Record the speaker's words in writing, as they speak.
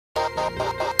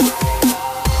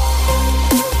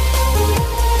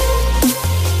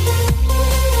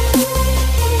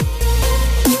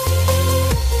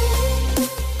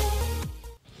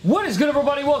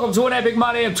everybody? Welcome to an epic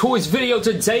My Damn Toys video.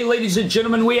 Today, ladies and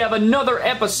gentlemen, we have another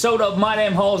episode of My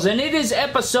Damn Hauls, and it is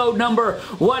episode number,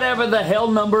 whatever the hell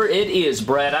number it is,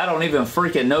 Brad. I don't even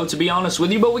freaking know, to be honest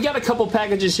with you, but we got a couple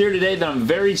packages here today that I'm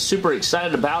very super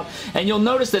excited about, and you'll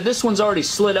notice that this one's already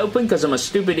slid open because I'm a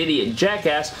stupid idiot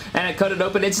jackass, and I cut it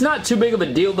open. It's not too big of a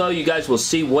deal, though. You guys will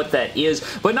see what that is,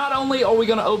 but not only are we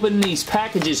going to open these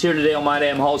packages here today on My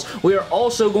Damn Hauls, we are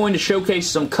also going to showcase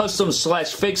some custom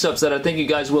slash fix-ups that I think you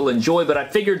guys will enjoy, but I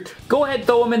figured go ahead,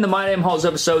 throw them in the My Damn Hauls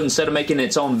episode instead of making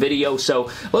its own video.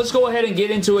 So let's go ahead and get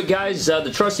into it, guys.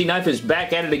 The trusty knife is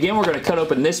back at it again. We're going to cut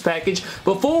open this package.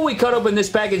 Before we cut open this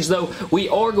package, though, we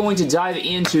are going to dive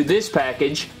into this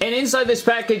package, and inside this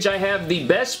package I have the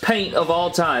best paint of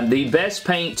all time, the best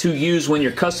paint to use when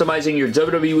you're customizing your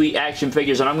WWE action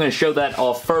figures, and I'm going to show that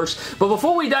off first. But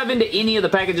before we dive into any of the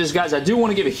packages, guys, I do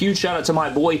want to give a huge shout out to my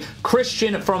boy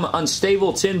Christian from Unstable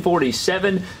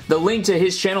 1047. The link to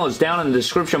his channel is down in the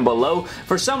description below.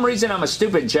 For some reason, I'm a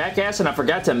stupid jackass and I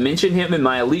forgot to mention him in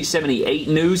my Elite 78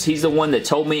 news. He's the one that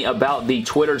told me about the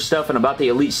Twitter stuff and about the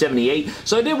Elite 78.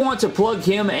 So I did want to plug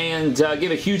him and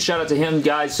give a huge shout out to him,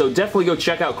 guys. So definitely go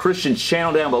check out Christian's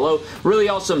channel down below. Really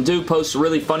awesome dude, posts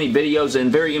really funny videos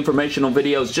and very informational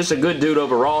videos. Just a good dude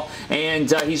overall,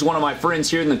 and he's one of my friends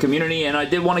here in the community, and I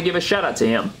did want to give a shout out to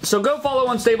him. So go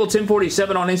follow Unstable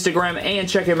 1047 on Instagram and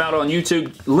check him out on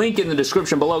YouTube. Link in the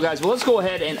description below, guys. But let's go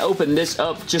ahead and open this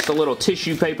up. Just a little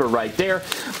tissue paper right there.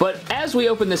 But as we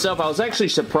open this up, I was actually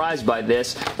surprised by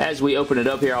this as we open it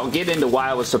up here. I'll get into why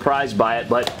I was surprised by it,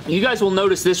 but you guys will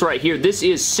notice this right here. This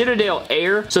is Citadel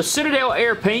Air. So Citadel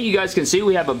Air paint, you guys can see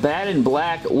we have a Bad in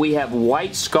Black, we have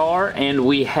White Scar, and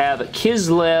we have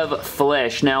Kislev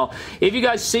Flesh. Now, if you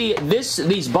guys see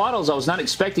these bottles, I was not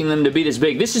expecting them to be this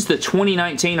big. This is the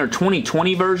 2019 or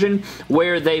 2020 version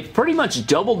where they've pretty much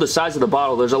doubled the size of the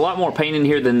bottle. There's a lot more paint in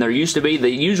here than there used to be. The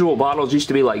usual bottles used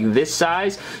to be like this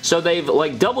size, so they've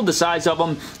like doubled the size of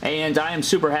them, and I am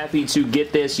super happy to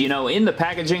get this. You know, in the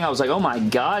packaging I was like, oh my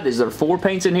god, is there 4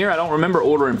 paints in here? I don't remember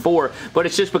ordering 4, but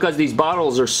it's just because these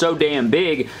bottles are so damn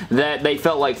big that they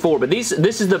felt like 4. But this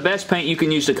is the best paint you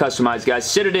can use to customize, guys.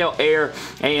 Citadel Air,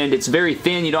 and it's very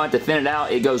thin. You don't have to thin it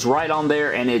out. It goes right on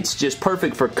there, and it's just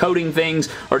perfect for coating things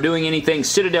or doing anything.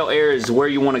 Citadel Air is where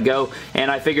you want to go,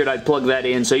 and I figured I'd plug that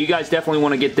in. So you guys definitely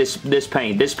want to get this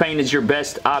paint. This paint is your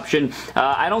best option.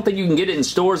 I don't think you can get it in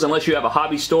stores unless you have a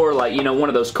hobby store, like, you know, one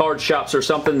of those card shops or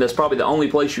something. That's probably the only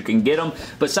place you can get them.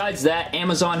 Besides that,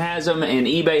 Amazon has them and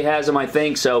eBay has them, I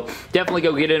think, so definitely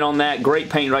go get in on that. Great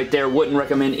paint right there. Wouldn't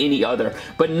recommend any other.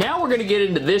 But now we're going to get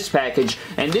into this package,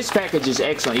 and this package is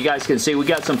excellent. You guys can see we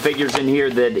got some figures in here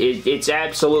that it's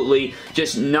absolutely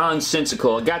just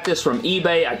nonsensical. I got this from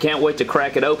eBay. I can't wait to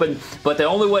crack it open, but the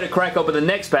only way to crack open the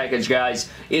next package, guys,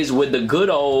 is with the good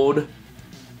old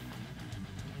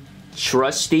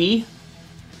trusty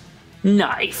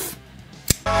knife.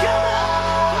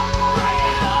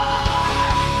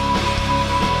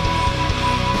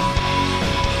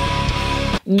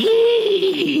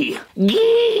 Gee!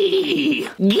 Gee!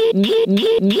 Gee!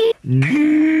 Gee!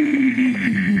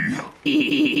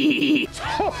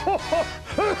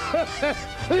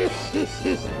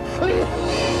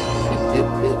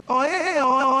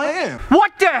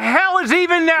 What the hell is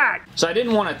even that? So I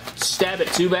didn't want to stab it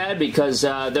too bad because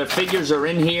the figures are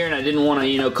in here, and I didn't want to,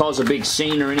 you know, cause a big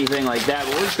scene or anything like that.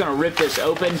 But we're just going to rip this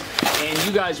open, and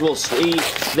you guys will see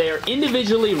they're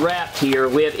individually wrapped here.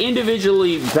 We have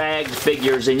individually bagged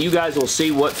figures, and you guys will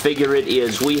see what figure it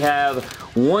is. We have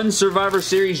 1 Survivor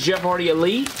Series Jeff Hardy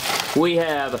Elite. We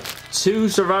have 2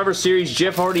 Survivor Series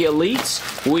Jeff Hardy Elites.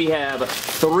 We have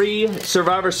 3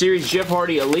 Survivor Series Jeff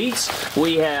Hardy Elites.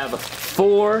 We have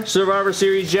 4 Survivor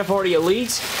Series Jeff Hardy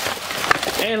Elites.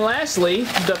 And lastly,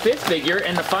 the 5th figure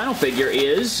and the final figure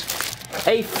is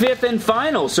a 5th and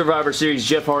final Survivor Series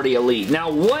Jeff Hardy Elite.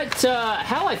 Now,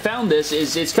 how I found this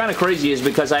is, it's kind of crazy, is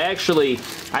because I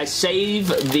save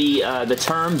the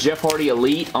term Jeff Hardy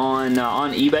Elite on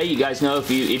eBay. You guys know if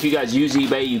you guys use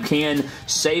eBay, you can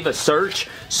save a search.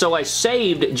 So I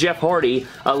saved Jeff Hardy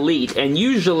Elite, and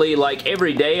usually, like,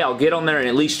 every day I'll get on there and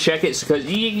at least check it,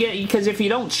 because if you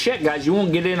don't check, guys, you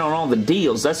won't get in on all the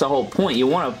deals. That's the whole point. You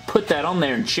want to put that on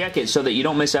there and check it so that you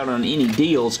don't miss out on any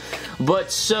deals.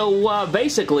 But so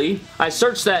basically, I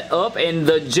searched that up, and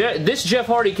this Jeff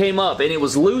Hardy came up, and it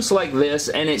was loose like this,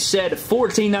 and it said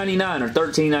 $14.99 or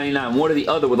 $13.99, one or the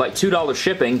other, with like $2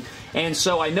 shipping. and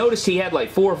so I noticed he had like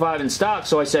 4 or 5 in stock,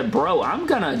 so I said, bro, I'm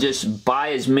gonna just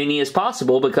buy as many as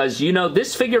possible because, you know,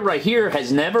 this figure right here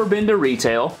has never been to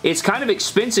retail. It's kind of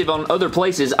expensive on other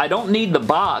places. I don't need the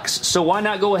box, so why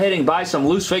not go ahead and buy some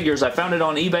loose figures? I found it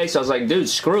on eBay, so I was like, dude,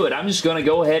 screw it. I'm just gonna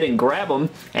go ahead and grab them,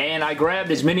 and I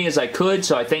grabbed as many as I could,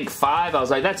 so I think 5. I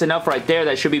was like, that's enough right there.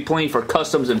 That should be plenty for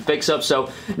customs and fix-ups.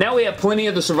 So now we have plenty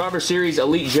of the Survivor Series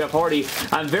Elite Jeff Hardy.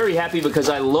 I'm very happy because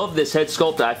I love this head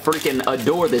sculpt. I freaking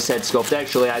adore this head sculpt,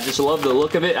 actually. I just love the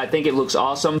look of it. I think it looks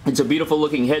awesome. It's a beautiful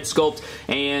looking head sculpt,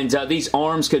 and these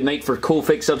arms could make for cool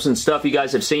fix-ups and stuff you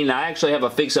guys have seen. I actually have a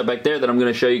fix-up back there that I'm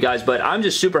going to show you guys, but I'm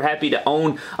just super happy to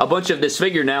own a bunch of this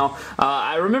figure now.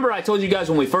 I remember I told you guys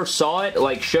when we first saw it,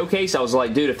 like showcase, I was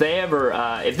like, dude,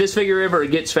 if this figure ever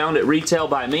gets found at retail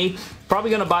by me, probably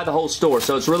going to buy the whole store.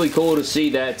 So it's really cool to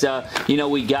see that, you know,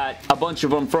 we got a bunch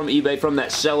of them from eBay from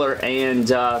that seller,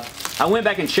 and I went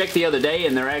back and checked the other day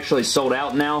and they're actually sold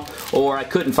out now, or I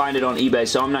couldn't find it on eBay,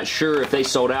 so I'm not sure if they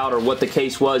sold out or what the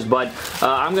case was, but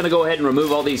I'm going to go ahead and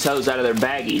remove all these hoes out of their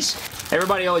baggies.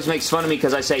 Everybody always makes fun of me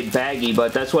because I say baggie,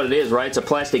 but that's what it is, right? It's a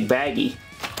plastic baggie.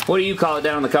 What do you call it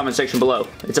down in the comment section below?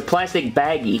 It's a plastic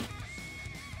baggie.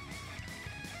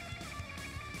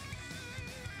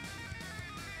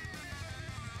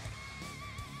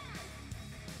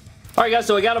 Alright guys,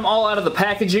 so I got them all out of the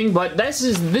packaging, but this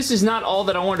is not all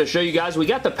that I wanted to show you guys. We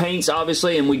got the paints,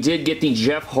 obviously, and we did get the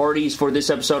Jeff Hardys for this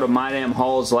episode of My Damn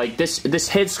Hauls. Like, this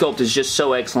head sculpt is just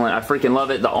so excellent. I freaking love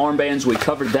it. The armbands, we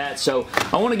covered that, so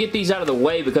I want to get these out of the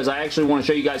way because I actually want to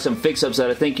show you guys some fix-ups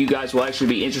that I think you guys will actually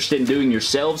be interested in doing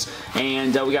yourselves,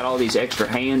 and we got all these extra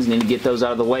hands, need to get those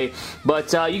out of the way.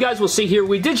 But you guys will see here,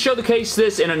 we did showcase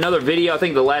this in another video. I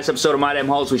think the last episode of My Damn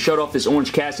Hauls, we showed off this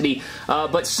Orange Cassidy,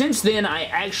 but since then, I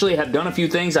actually have done a few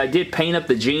things. I did paint up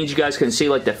the jeans. You guys can see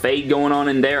like the fade going on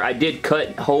in there. I did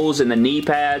cut holes in the knee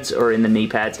pads, or in the knee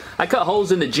pads. I cut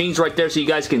holes in the jeans right there so you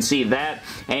guys can see that.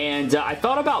 And I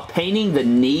thought about painting the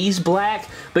knees black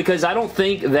because I don't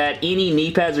think that any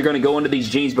knee pads are going to go into these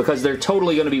jeans because they're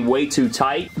totally going to be way too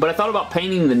tight. But I thought about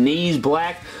painting the knees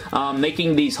black,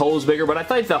 making these holes bigger, but I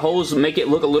think the holes make it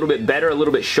look a little bit better, a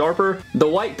little bit sharper. The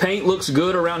white paint looks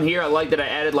good around here. I like that I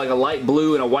added like a light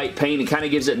blue and a white paint. It kind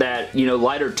of gives it that, you know,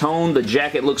 lighter tone. The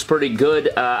jacket looks pretty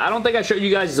good. I don't think I showed you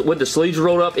guys with the sleeves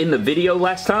rolled up in the video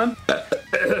last time.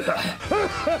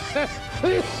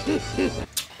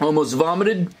 Almost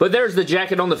vomited. But there's the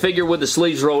jacket on the figure with the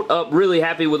sleeves rolled up. Really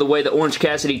happy with the way the Orange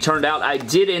Cassidy turned out. I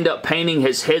did end up painting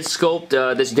his head sculpt,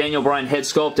 this Daniel Bryan head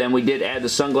sculpt, and we did add the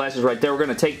sunglasses right there. We're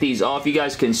going to take these off. You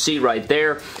guys can see right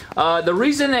there. The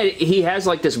reason that he has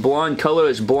like this blonde color,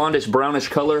 this blondish brownish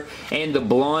color, and the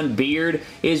blonde beard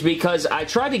is because I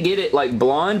tried to get it like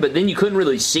blonde, but then you couldn't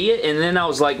really see it, and then I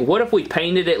was like, what if we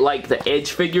painted it like the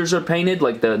Edge figures are painted,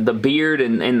 like the beard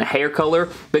and the hair color?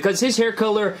 Because his hair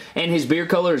color and his beard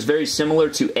color is very similar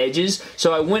to Edge's,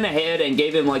 so I went ahead and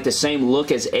gave him like the same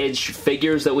look as Edge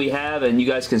figures that we have, and you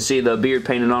guys can see the beard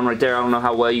painted on right there. I don't know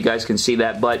how well you guys can see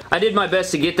that, but I did my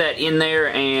best to get that in there,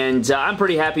 and I'm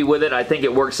pretty happy with it. I think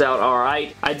it works out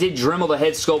alright. I did Dremel the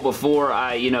head sculpt before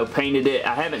I, you know, painted it.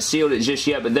 I haven't sealed it just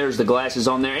yet, but there's the glasses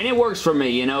on there, and it works for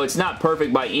me. You know, it's not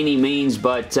perfect by any means,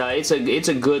 but it's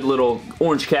a good little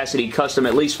Orange Cassidy custom,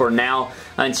 at least for now,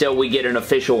 until we get an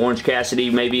official Orange Cassidy.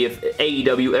 Maybe if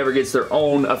AEW ever gets their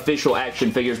own official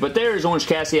action figures. But there's Orange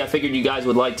Cassidy. I figured you guys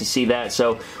would like to see that.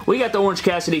 So we got the Orange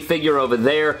Cassidy figure over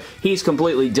there. He's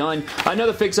completely done.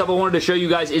 Another fix-up I wanted to show you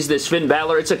guys is this Finn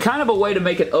Balor. It's a kind of a way to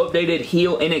make an updated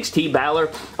heel NXT Balor.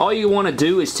 All you want to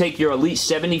do is take your Elite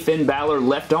 70 Finn Balor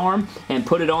left arm and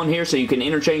put it on here so you can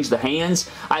interchange the hands.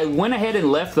 I went ahead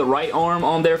and left the right arm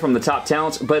on there from the Top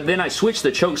Talents, but then I switched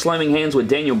the choke slamming hands with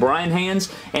Daniel Bryan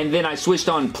hands, and then I switched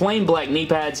on plain black knee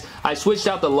pads. I switched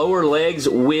out the lower legs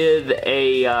with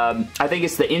a, I think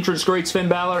it's the Entrance Greats Finn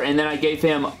Balor, and then I gave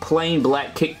him plain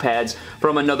black kick pads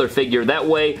from another figure. That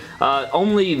way,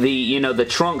 only the, you know, the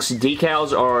trunks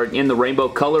decals are in the rainbow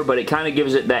color, but it kind of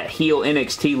gives it that heel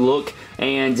NXT look.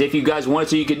 And if you guys wanted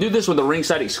to, you could do this with a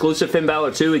ringside exclusive Finn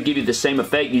Balor too. It'd give you the same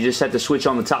effect. You just have to switch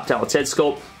on the Top Talents head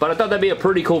sculpt. But I thought that'd be a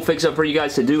pretty cool fix-up for you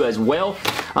guys to do as well.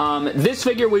 This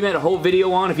figure we made a whole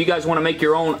video on. If you guys want to make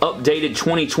your own updated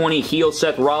 2020 heel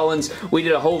Seth Rollins, we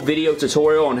did a whole video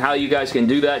tutorial on how you guys can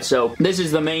do that. So this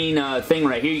is the main thing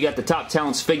right here. You got the Top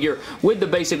Talents figure with the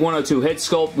basic 102 head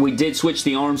sculpt. We did switch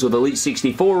the arms with Elite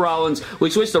 64 Rollins.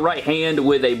 We switched the right hand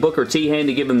with a Booker T hand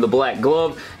to give him the black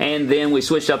glove. And then we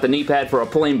switched out the knee pad for a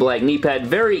plain black knee pad.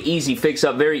 Very easy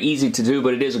fix-up, very easy to do,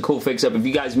 but it is a cool fix-up. If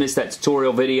you guys missed that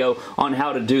tutorial video on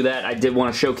how to do that, I did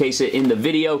want to showcase it in the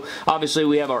video. Obviously,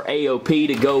 we have our AOP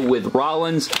to go with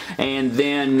Rollins, and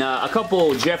then a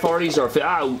couple Jeff Hardys.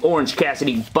 Orange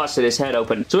Cassidy busted his head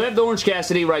open. So we have the Orange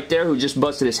Cassidy right there who just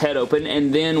busted his head open,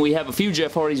 and then we have a few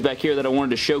Jeff Hardys back here that I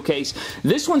wanted to showcase.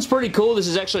 This one's pretty cool. This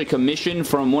is actually a commission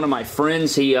from one of my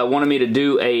friends. He wanted me to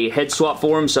do a head swap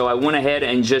for him, so I went ahead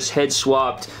and just head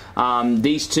swapped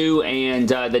these two, and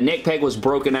the neck peg was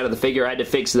broken out of the figure. I had to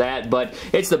fix that, but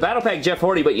it's the Battle Pack Jeff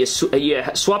Hardy, but you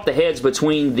swap the heads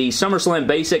between the SummerSlam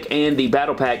Basic and the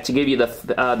Battle Pack to give you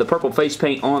the purple face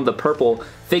paint on the purple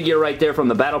figure right there from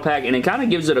the Battle Pack, and it kind of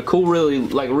gives it a cool,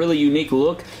 really unique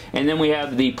look. And then we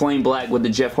have the plain black with the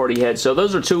Jeff Hardy head. So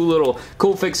those are two little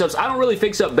cool fix-ups. I don't really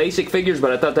fix up basic figures,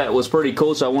 but I thought that was pretty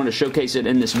cool, so I wanted to showcase it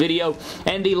in this video.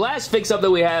 And the last fix-up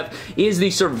that we have is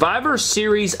the Survivor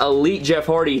Series Elite Jeff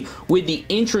Hardy with the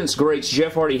Entrance Greats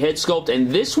Jeff Hardy head sculpt, and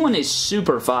this one is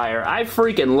super fire. I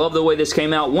freaking love the way this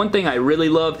came out. One thing I really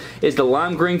love is the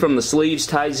lime green from the sleeves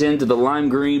ties into the lime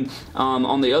green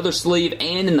on the other sleeve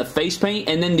and in the face paint,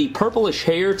 and then the purplish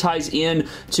hair ties in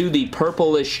to the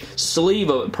purplish sleeve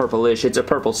of it. Purplish, it's a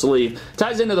purple sleeve.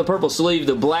 Ties into the purple sleeve,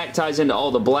 the black ties into all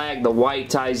the black, the white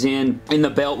ties in the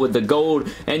belt with the gold,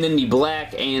 and then the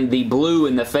black and the blue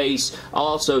in the face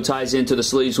also ties into the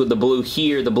sleeves with the blue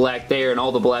here, the black there, and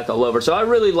all the black all over. So I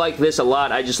really like this a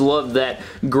lot. I just love that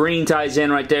green ties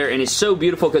in right there, and it's so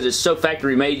beautiful because it's so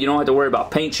factory made. You don't have to worry about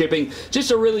paint chipping.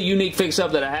 Just a really unique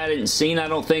fix-up that I hadn't seen, I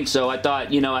don't think. So I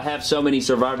thought, you know, I have so many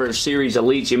Survivor Series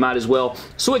Elites, you might as well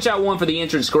switch out one for the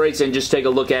Entrance Greats and just take a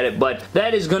look at it. But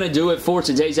that is going to do it for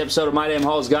today's episode of My Damn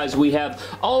Hauls, guys. We have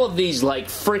all of these, like,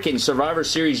 freaking Survivor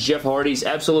Series Jeff Hardys.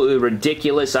 Absolutely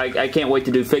ridiculous. I can't wait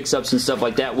to do fix-ups and stuff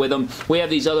like that with them. We have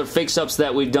these other fix-ups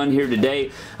that we've done here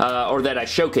today, or that I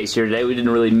showcased here today. We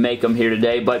didn't really make them here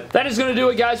today, but that is going to do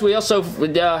it, guys. We also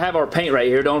have our paint right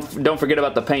here. Don't forget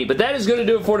about the paint. But that is going to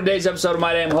do it for today's episode of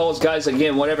My Damn Hauls, guys.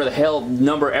 Again, whatever the hell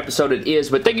number episode it is.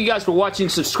 But thank you guys for watching.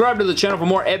 Subscribe to the channel for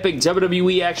more epic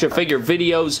WWE action figure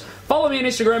videos. Follow me on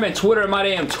Instagram and Twitter at My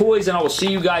Damn Toys, and I will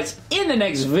see you guys in the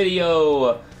next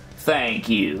video. Thank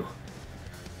you.